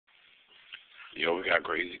Yo, we got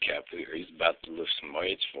Crazy Cap here. He's about to lift some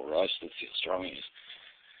weights for us. Let's see how strong he is.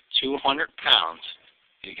 200 pounds.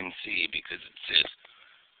 You can see because it says,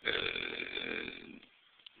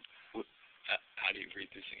 how do you read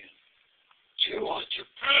this again? 200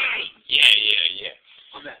 pounds. Yeah.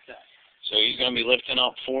 I'm at that. So he's going to be lifting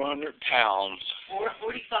up 400 pounds.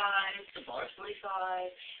 445. The bar's 45.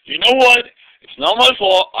 You know what? It's not my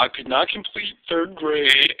fault. I could not complete 3rd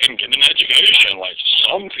grade and get an education like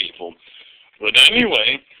some people. But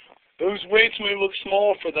anyway, those weights may look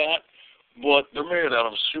small for that, but they're made out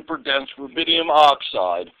of super dense rubidium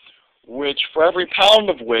oxide, which for every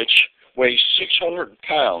pound of which weighs 600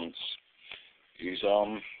 pounds. He's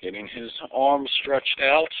getting his arms stretched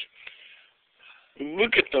out.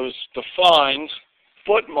 Look at those defined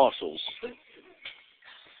foot muscles.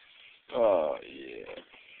 Oh yeah.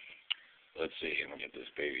 Let's see, let me get this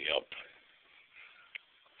baby up.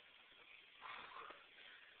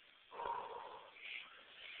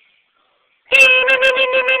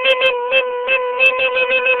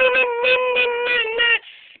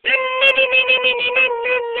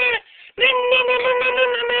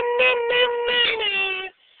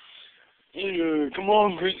 Yeah, come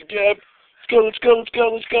on, Crazy Cap. Let's go.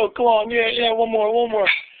 Come on, yeah, one more.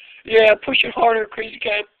 Yeah, push it harder, Crazy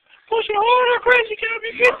Cap. Push it harder, Crazy Cap.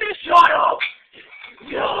 You get this. Shut up!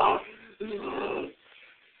 No!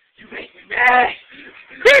 You make me mad!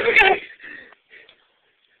 Crazy Cap.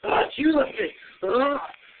 You left it!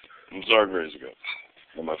 I'm sorry, Crazy Cap.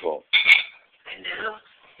 Not my fault.